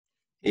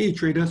Hey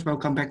traders,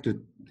 welcome back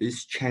to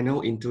this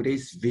channel. In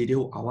today's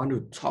video, I want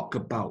to talk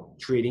about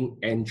trading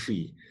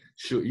entry.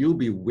 Should you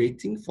be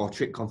waiting for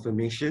trade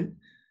confirmation?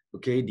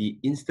 Okay, the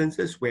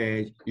instances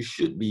where you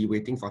should be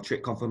waiting for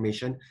trade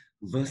confirmation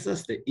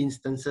versus the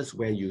instances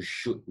where you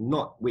should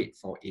not wait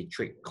for a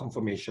trade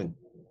confirmation.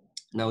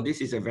 Now,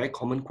 this is a very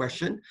common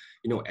question.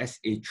 As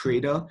a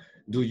trader,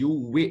 do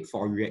you wait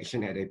for a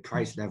reaction at a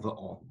price level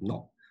or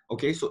not?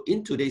 Okay, so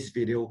in today's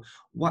video,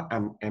 what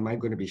am I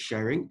going to be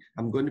sharing?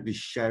 I'm going to be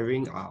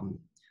sharing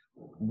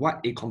what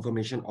a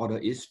confirmation order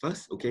is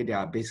first. Okay, there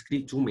are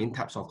basically two main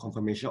types of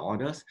confirmation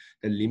orders,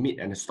 the limit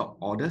and the stop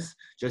orders.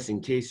 Just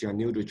in case you're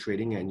new to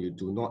trading and you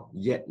do not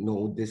yet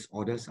know these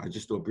orders, I'll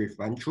just do a brief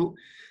run through.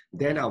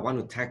 Then I want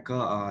to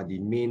tackle the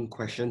main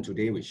question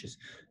today, which is,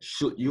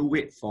 should you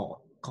wait for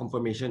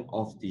confirmation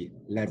of the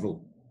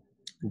level?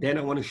 Then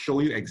I want to show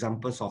you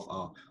examples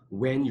of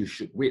when you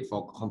should wait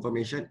for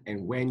confirmation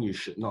and when you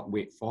should not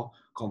wait for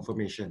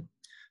confirmation.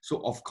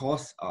 So of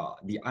course,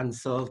 the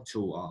answer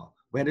to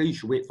whether you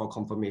should wait for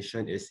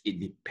confirmation is it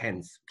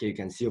depends. Okay, you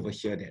can see over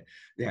here that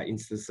there are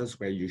instances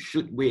where you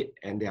should wait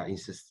and there are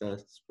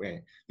instances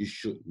where you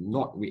should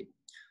not wait.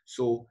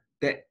 So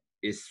that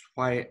is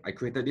why I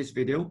created this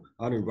video.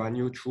 I want to run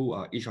you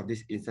through each of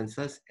these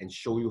instances and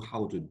show you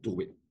how to do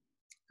it.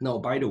 Now,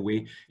 by the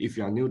way, if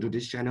you are new to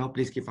this channel,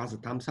 please give us a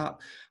thumbs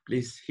up.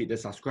 Please hit the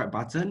subscribe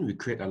button. We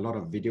create a lot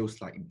of videos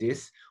like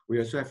this. We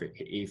also have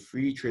a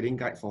free trading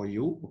guide for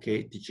you,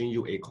 okay, teaching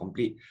you a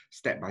complete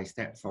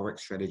step-by-step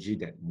Forex strategy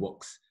that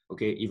works.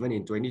 Okay, even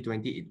in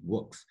 2020, it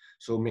works.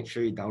 So make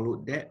sure you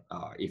download that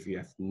if you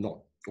have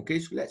not. Okay,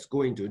 so let's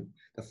go into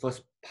the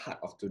first part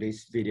of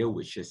today's video,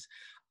 which is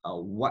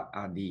what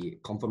are the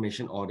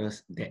confirmation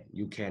orders that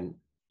you can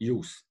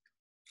use.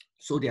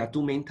 So there are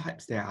two main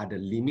types. There are the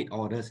limit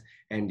orders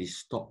and the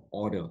stop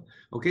order.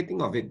 Okay,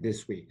 think of it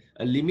this way.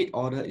 A limit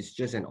order is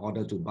just an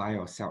order to buy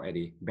or sell at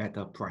a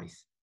better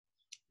price.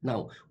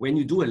 Now, when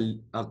you do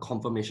a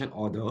confirmation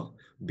order,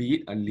 be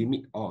it a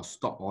limit or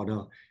stop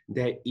order,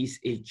 there is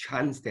a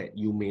chance that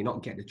you may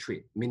not get the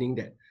trade, meaning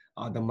that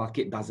the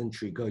market doesn't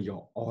trigger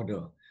your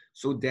order.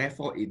 So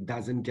therefore, it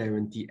doesn't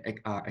guarantee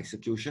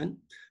execution.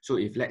 So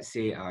if let's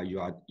say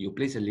you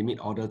place a limit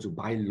order to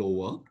buy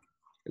lower,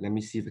 let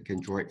me see if I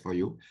can draw it for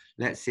you.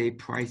 Let's say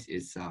price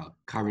is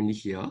currently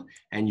here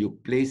and you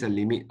place a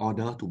limit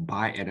order to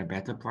buy at a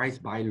better price,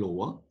 buy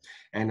lower,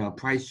 and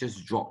price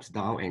just drops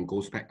down and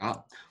goes back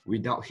up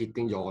without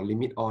hitting your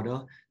limit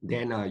order,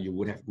 then you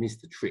would have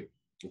missed the trade.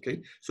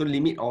 Okay, so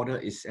limit order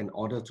is an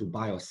order to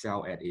buy or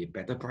sell at a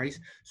better price.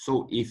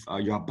 So if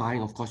you are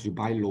buying, of course, you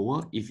buy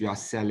lower. If you are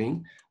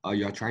selling,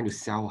 you are trying to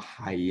sell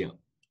higher.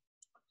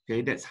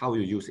 Okay, that's how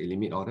you use a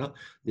limit order.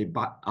 The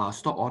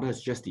stop order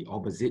is just the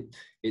opposite.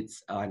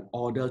 It's an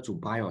order to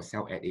buy or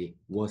sell at a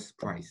worse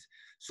price.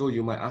 So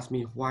you might ask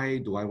me, why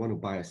do I want to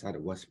buy or sell at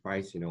the worst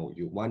price?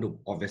 You want to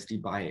obviously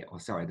buy or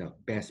sell at the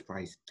best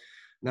price.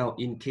 Now,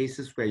 in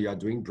cases where you are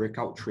doing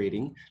breakout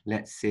trading,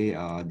 let's say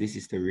this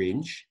is the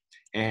range,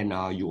 and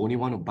you only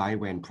want to buy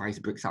when price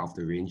breaks out of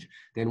the range,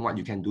 then what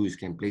you can do is you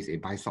can place a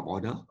buy stop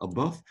order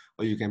above,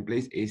 or you can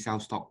place a sell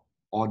stop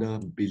order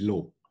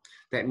below.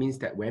 That means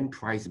that when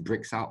price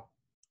breaks out,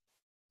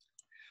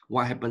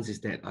 what happens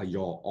is that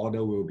your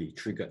order will be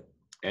triggered.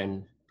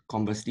 And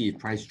conversely, if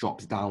price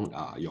drops down,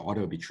 your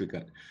order will be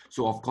triggered.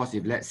 So of course,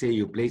 if let's say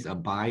you place a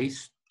buy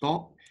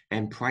stop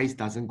and price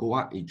doesn't go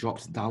up, it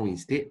drops down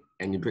instead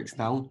and it breaks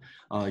down,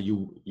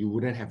 you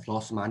wouldn't have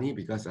lost money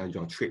because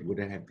your trade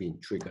wouldn't have been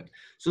triggered.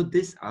 So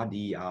these are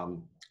the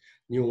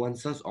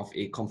nuances of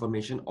a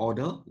confirmation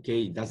order.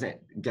 Okay, it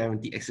doesn't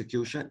guarantee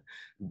execution,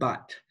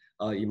 but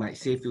it might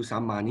save you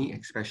some money,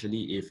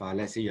 especially if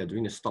let's say you're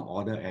doing a stop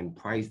order and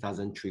price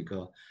doesn't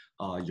trigger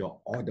your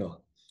order.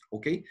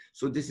 Okay,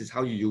 so this is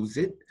how you use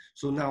it.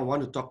 So now I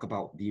want to talk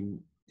about the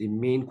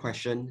main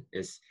question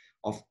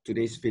of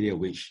today's video,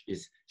 which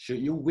is, should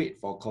you wait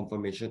for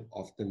confirmation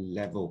of the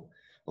level?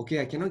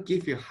 Okay, I cannot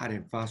give you a hard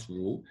and fast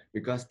rule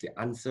because the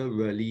answer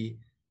really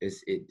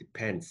is it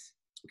depends.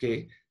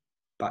 Okay,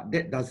 but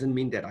that doesn't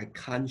mean that I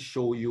can't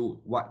show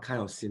you what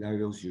kind of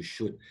scenarios you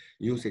should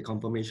use a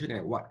confirmation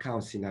and what kind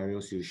of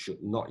scenarios you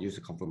should not use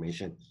a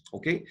confirmation.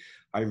 Okay,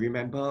 I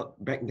remember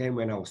back then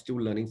when I was still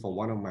learning from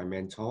one of my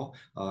mentor,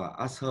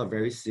 asked her a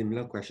very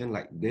similar question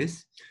like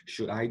this: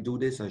 should I do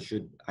this or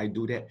should I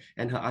do that?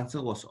 And her answer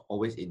was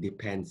always, it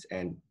depends.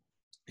 And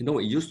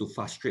it used to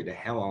frustrate the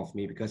hell out of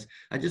me because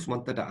I just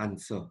wanted the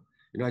answer.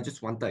 I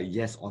just wanted a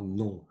yes or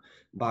no.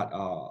 But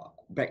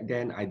back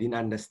then, I didn't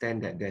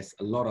understand that there's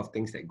a lot of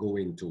things that go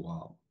into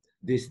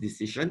this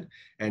decision.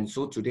 And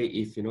so today,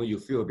 if you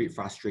feel a bit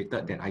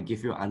frustrated that I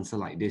give you an answer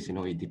like this,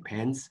 it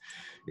depends.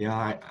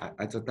 Yeah,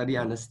 I totally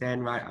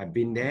understand, right? I've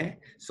been there.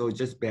 So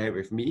just bear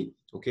with me,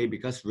 okay?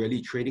 Because really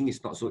trading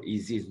is not so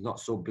easy. It's not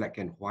so black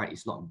and white.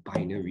 It's not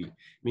binary,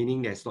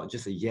 meaning there's not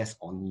just a yes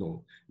or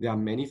no. There are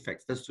many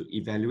factors to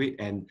evaluate,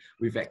 and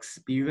with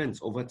experience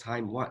over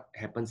time, what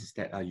happens is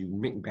that you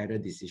make better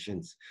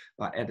decisions.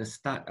 But at the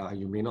start,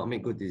 you may not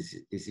make good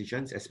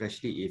decisions,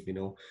 especially if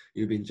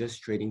you've been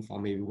just trading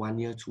for maybe 1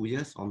 year, 2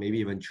 years, or maybe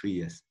even 3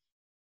 years.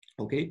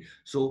 Okay,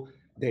 so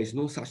there is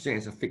no such thing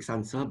as a fixed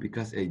answer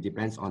because it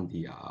depends on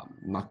the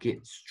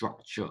market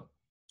structure.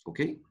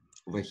 Okay,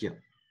 over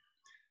here,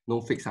 no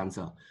fixed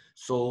answer.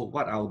 So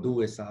what I'll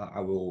do is I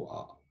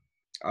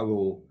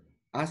will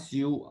ask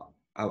you,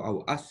 I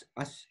will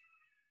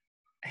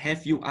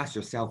have you ask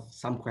yourself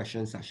some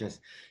questions such as,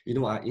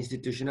 are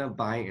institutional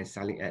buying and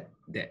selling at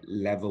that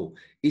level?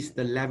 Is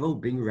the level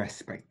being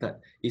respected?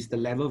 Is the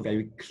level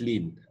very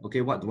clean?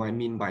 Okay, what do I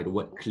mean by the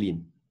word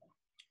clean?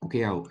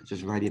 Okay, I'll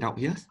just write it out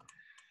here.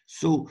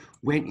 So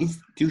when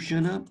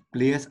institutional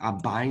players are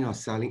buying or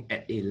selling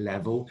at a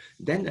level,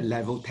 then the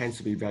level tends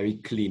to be very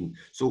clean.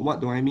 So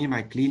what do I mean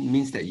by clean?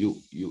 Means that you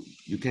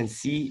can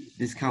see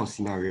this kind of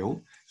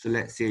scenario. So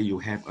let's say you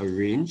have a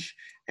range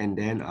and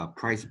then a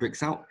price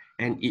breaks out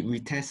and it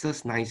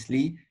retests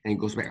nicely and it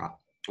goes back up.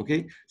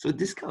 Okay, so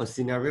this kind of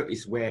scenario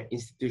is where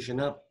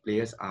institutional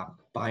players are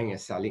buying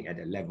and selling at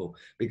that level,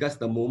 because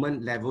the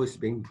moment level is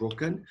being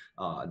broken,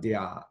 they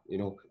are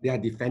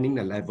defending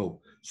the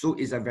level. So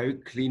it's a very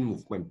clean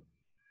movement.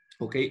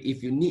 Okay,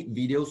 if you need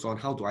videos on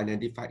how to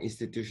identify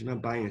institutional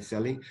buying and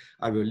selling,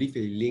 I will leave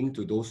a link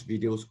to those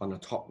videos on the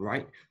top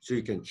right, so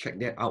you can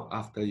check that out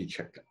after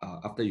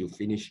you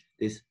finish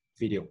this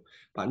video.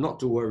 But not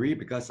to worry,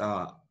 because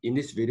in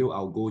this video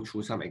I'll go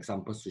through some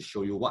examples to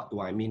show you what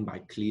do I mean by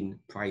clean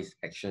price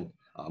action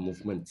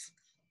movements.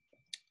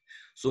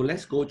 So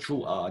let's go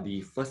through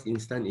the first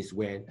instance is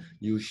when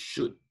you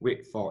should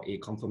wait for a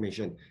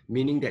confirmation,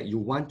 meaning that you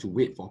want to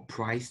wait for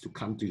price to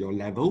come to your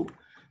level.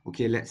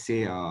 Okay, let's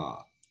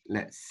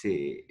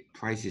say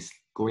price is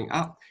going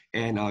up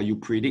and you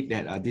predict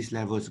that this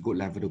level is a good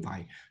level to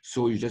buy.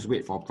 So you just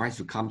wait for price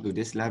to come to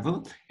this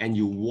level and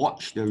you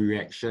watch the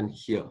reaction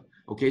here.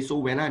 Okay, so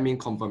when I mean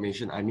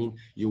confirmation, I mean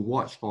you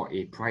watch for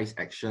a price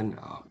action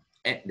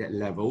at that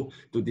level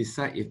to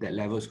decide if that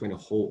level is going to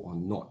hold or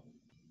not.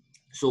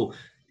 So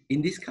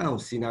in this kind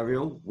of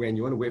scenario, when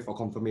you want to wait for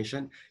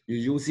confirmation, you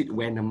use it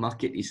when the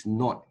market is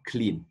not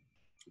clean,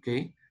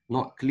 okay?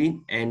 Not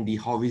clean, and the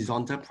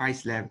horizontal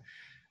price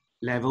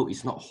level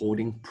is not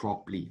holding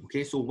properly,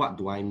 okay? So what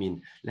do I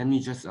mean? Let me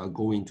just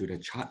go into the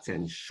charts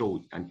and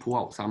show and pull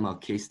out some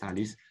case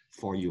studies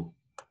for you.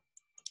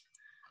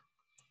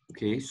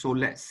 Okay, so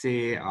let's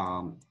say,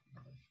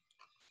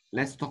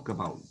 let's talk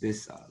about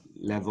this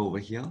level over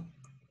here.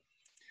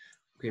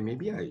 Okay,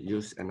 maybe I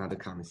use another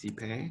currency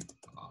pair,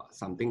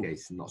 something that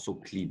is not so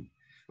clean.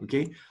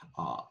 Okay,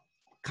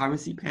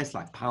 currency pairs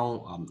like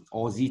pound,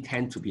 Aussie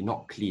tend to be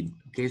not clean.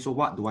 Okay, so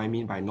what do I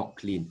mean by not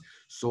clean?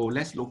 So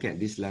let's look at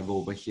this level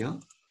over here.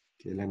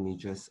 Okay, let me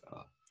just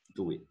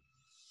do it.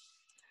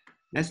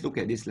 Let's look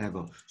at this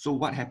level. So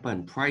what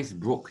happened? Price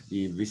broke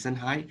the recent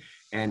high,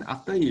 and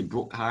after it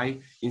broke high,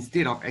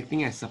 instead of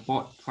acting as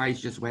support, price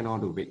just went all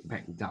the way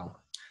back down.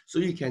 So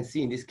you can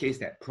see in this case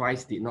that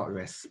price did not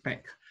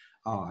respect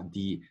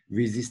the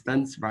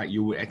resistance, right?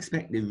 You would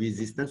expect the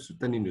resistance to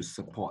turn into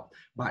support,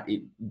 but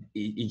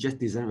it just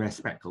doesn't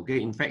respect, okay?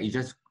 In fact, it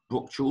just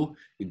broke through,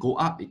 it go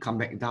up, it come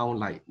back down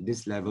like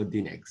this level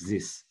didn't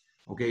exist.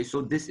 Okay,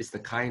 so this is the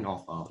kind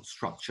of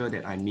structure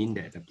that I mean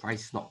that the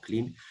price is not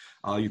clean.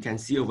 You can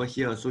see over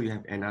here, so you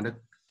have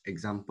another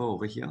example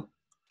over here.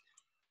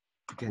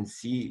 You can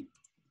see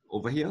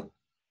over here.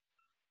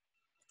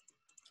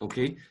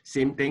 Okay,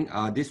 same thing.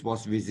 This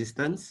was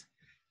resistance.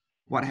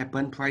 What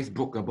happened? Price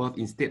broke above.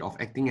 Instead of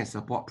acting as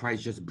support,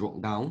 price just broke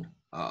down.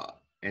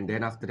 And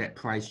then after that,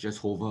 price just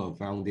hover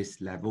around this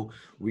level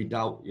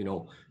without,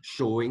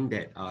 showing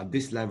that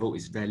this level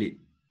is valid.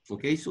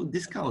 Okay, so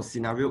this kind of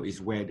scenario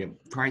is where the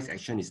price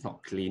action is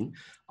not clean.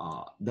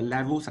 The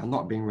levels are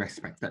not being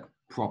respected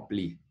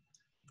properly.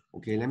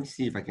 Okay, let me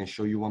see if I can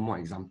show you one more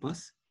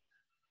examples.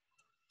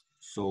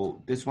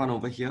 So this one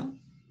over here.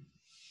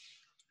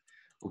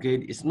 Okay,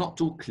 it's not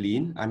too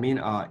clean. I mean,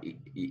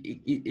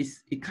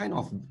 it kind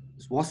of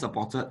was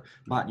supported,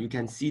 but you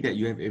can see that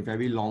you have a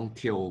very long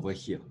tail over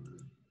here.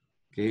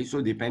 Okay,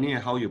 so depending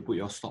on how you put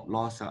your stop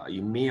loss,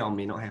 you may or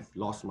may not have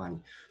lost money.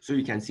 So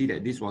you can see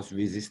that this was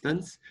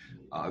resistance,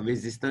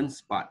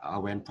 but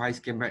when price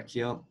came back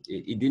here,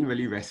 it didn't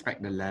really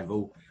respect the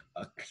level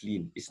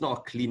clean. It's not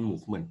a clean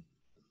movement.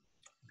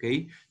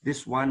 Okay,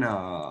 this one,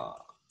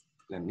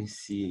 let me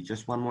see,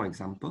 just one more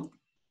example.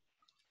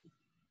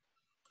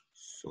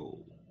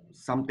 So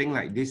something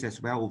like this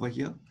as well over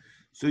here.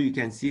 So you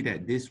can see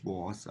that this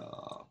was,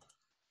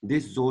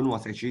 this zone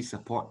was actually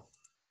support.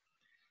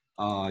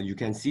 You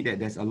can see that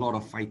there's a lot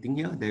of fighting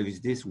here. There is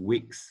this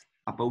wicks,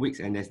 upper wicks,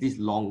 and there's this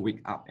long wick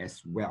up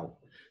as well.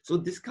 So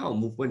this kind of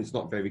movement is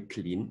not very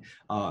clean.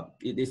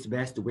 It is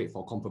best to wait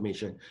for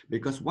confirmation,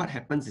 because what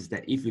happens is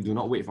that if you do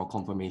not wait for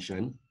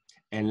confirmation,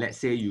 and let's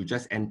say you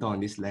just enter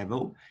on this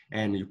level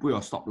and you put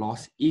your stop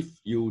loss, if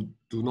you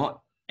do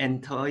not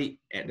enter it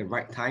at the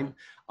right time,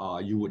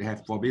 you would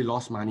have probably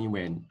lost money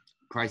when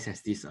price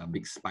has this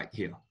big spike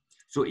here.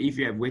 So if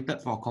you have waited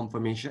for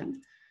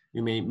confirmation,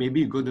 you maybe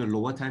you go to the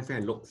lower time frame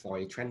and look for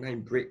a trend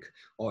line break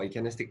or a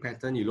candlestick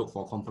pattern, you look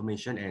for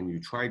confirmation and you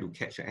try to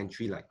catch an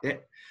entry like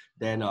that,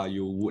 then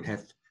you would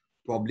have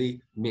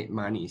probably made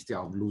money instead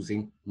of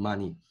losing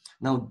money.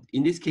 Now,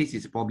 in this case,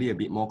 it's probably a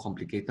bit more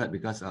complicated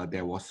because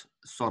there was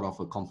sort of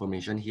a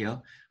confirmation here,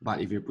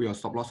 but if you put your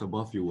stop loss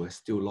above, you will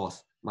still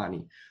lose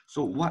money.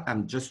 So what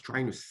I'm just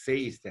trying to say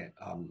is that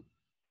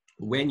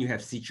when you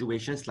have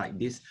situations like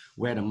this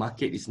where the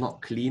market is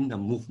not clean, the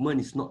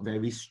movement is not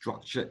very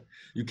structured,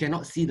 you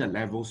cannot see the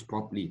levels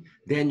properly,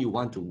 then you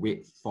want to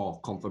wait for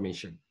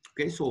confirmation.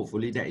 Okay, so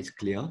hopefully that is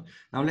clear.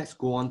 Now let's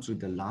go on to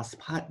the last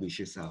part, which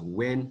is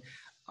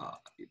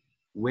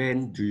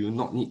when do you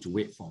not need to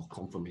wait for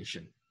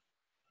confirmation?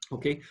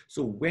 Okay,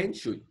 so when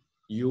should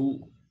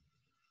you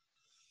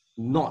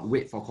not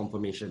wait for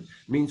confirmation?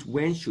 Means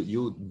when should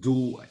you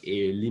do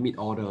a limit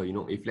order? You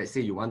know, if let's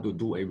say you want to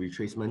do a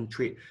retracement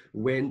trade,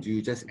 when do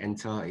you just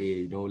enter a,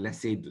 you know, let's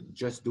say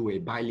just do a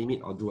buy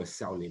limit or do a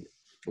sell limit?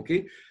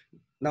 Okay,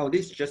 now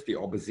this is just the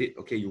opposite.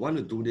 Okay, you want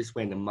to do this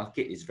when the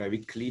market is very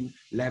clean,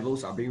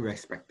 levels are being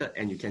respected,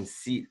 and you can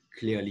see it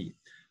clearly,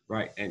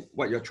 right? And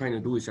what you're trying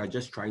to do is you're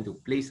just trying to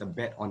place a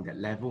bet on that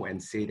level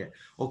and say that,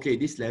 okay,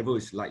 this level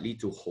is likely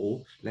to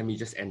hold, let me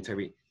just enter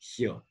it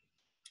here.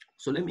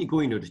 So let me go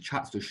into the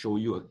charts to show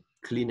you a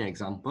clean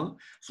example.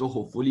 So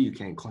hopefully you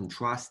can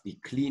contrast the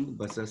clean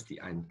versus the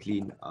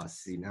unclean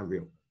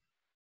scenario.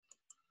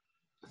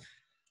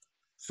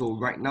 So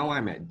right now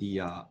I'm at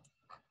the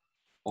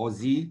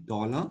Aussie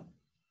dollar.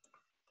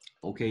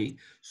 Okay,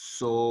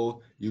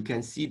 so you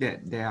can see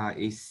that there are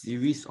a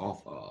series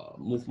of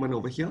movement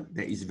over here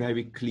that is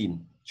very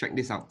clean. Check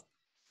this out.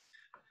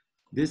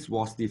 This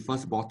was the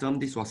first bottom.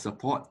 This was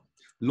support.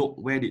 Look,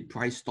 where did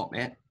price stop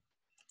at?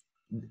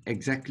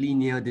 Exactly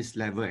near this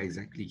level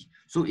exactly.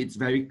 So it's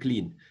very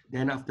clean.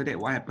 Then after that,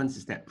 what happens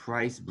is that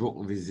price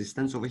broke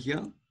resistance over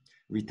here.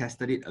 We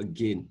tested it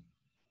again.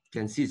 You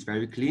can see it's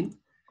very clean.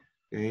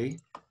 Okay,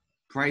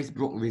 price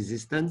broke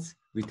resistance.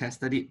 We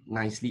tested it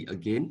nicely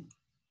again.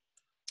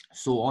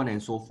 So on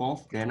and so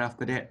forth. Then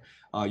after that,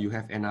 you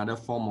have another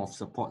form of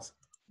supports.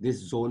 This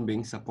zone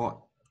being support.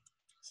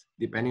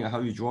 Depending on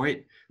how you draw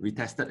it, we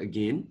tested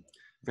again.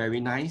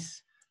 Very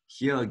nice.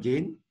 Here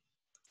again,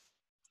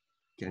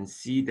 can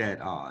see that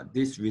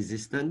this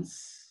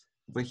resistance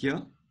over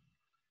here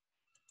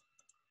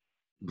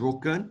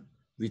broken,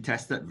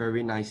 retested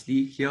very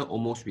nicely. Here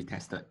almost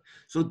retested.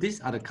 So these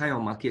are the kind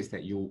of markets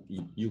that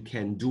you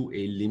can do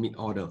a limit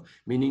order,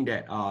 meaning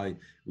that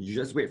you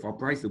just wait for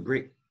price to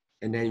break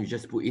and then you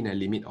just put in a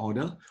limit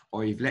order.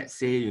 Or if let's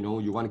say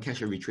you want to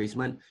catch a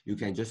retracement, you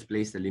can just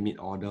place the limit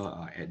order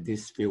at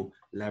these few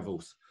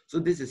levels. So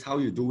this is how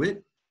you do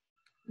it.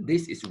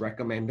 This is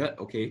recommended,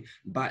 okay,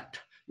 but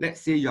let's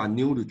say you are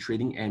new to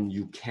trading and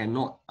you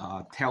cannot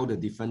tell the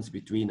difference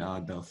between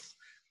the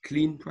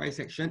clean price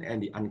action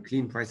and the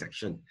unclean price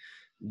action,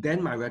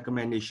 then my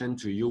recommendation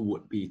to you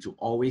would be to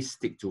always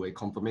stick to a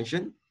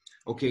confirmation.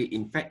 Okay,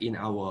 in fact, in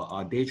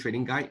our day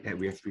trading guide that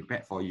we have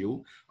prepared for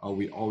you,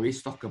 we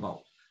always talk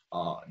about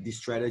the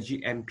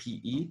strategy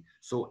MPE.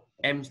 So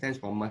M stands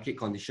for market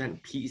condition,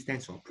 P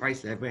stands for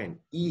price level, and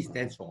E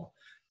stands for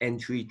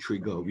entry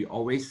trigger. We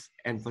always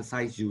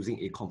emphasize using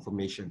a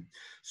confirmation.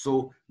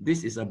 So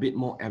this is a bit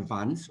more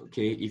advanced,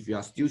 okay? If you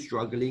are still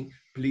struggling,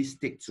 please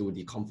stick to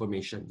the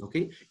confirmation,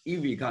 okay?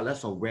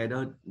 Irregardless of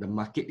whether the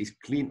market is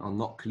clean or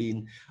not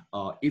clean,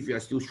 if you are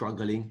still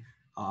struggling,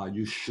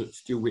 you should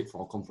still wait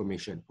for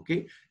confirmation,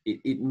 okay?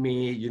 It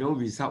may,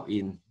 result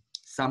in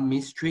some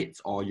missed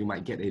trades, or you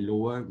might get a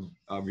lower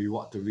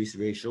reward to risk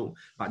ratio,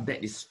 but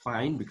that is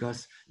fine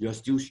because you're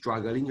still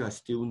struggling, you're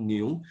still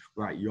new,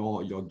 right?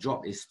 Your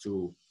job is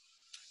to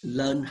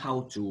learn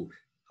how to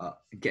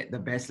get the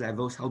best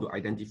levels, how to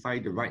identify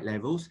the right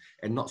levels,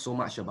 and not so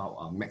much about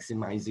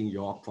maximizing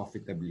your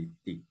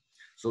profitability.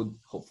 So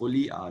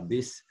hopefully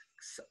this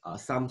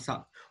sums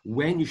up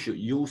when you should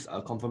use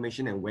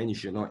confirmation and when you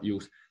should not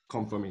use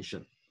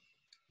confirmation.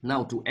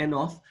 Now to end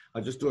off,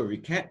 I'll just do a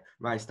recap.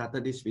 Right, I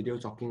started this video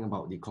talking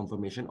about the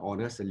confirmation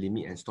orders, the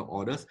limit and stop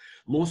orders.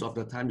 Most of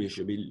the time you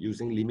should be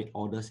using limit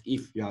orders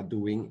if you are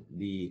doing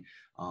the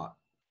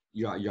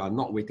you are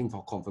not waiting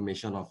for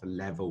confirmation of a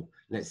level.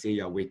 Let's say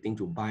you're waiting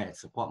to buy at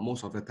support.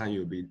 Most of the time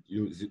you'll be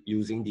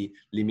using the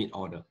limit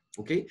order.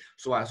 Okay,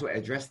 so I also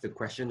addressed the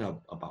question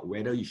about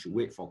whether you should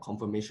wait for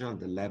confirmation of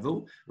the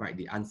level, right?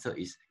 The answer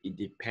is it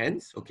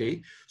depends,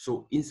 okay?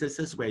 So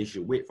instances where you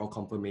should wait for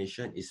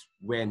confirmation is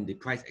when the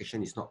price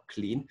action is not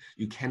clean.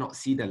 You cannot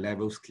see the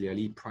levels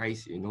clearly.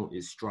 Price,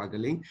 is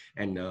struggling.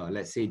 And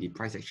let's say the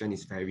price action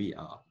is very,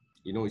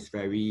 it's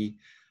very,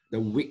 the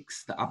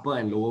wicks, the upper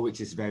and lower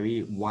wicks is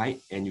very wide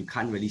and you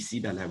can't really see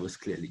the levels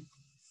clearly.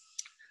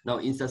 Now,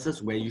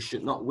 instances where you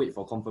should not wait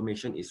for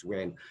confirmation is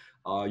when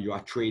you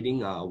are trading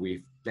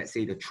with, let's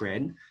say, the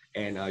trend,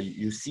 and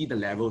you see the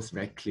levels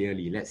very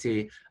clearly. Let's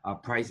say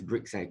price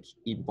breaks at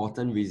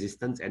important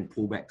resistance and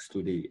pullbacks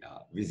to the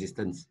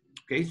resistance.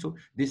 Okay, so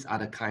these are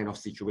the kind of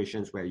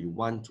situations where you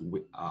want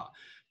to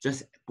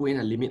just put in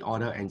a limit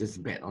order and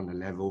just bet on the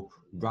level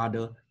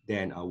rather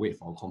than wait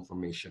for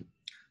confirmation.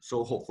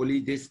 So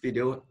hopefully this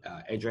video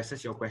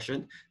addresses your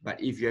question.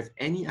 But if you have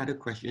any other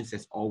questions,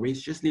 as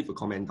always, just leave a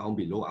comment down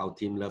below. Our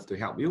team love to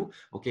help you.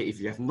 Okay, if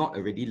you have not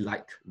already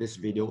liked this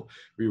video,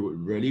 we would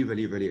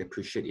really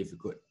appreciate if you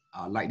could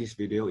like this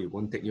video. It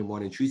won't take you more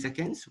than 3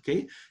 seconds.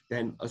 Okay,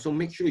 then also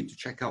make sure to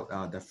check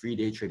out the free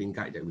day trading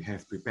guide that we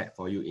have prepared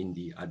for you in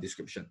the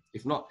description.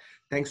 If not,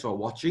 thanks for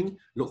watching.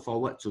 Look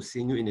forward to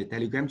seeing you in the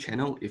Telegram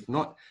channel. If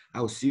not,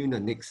 I'll see you in the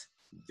next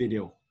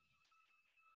video.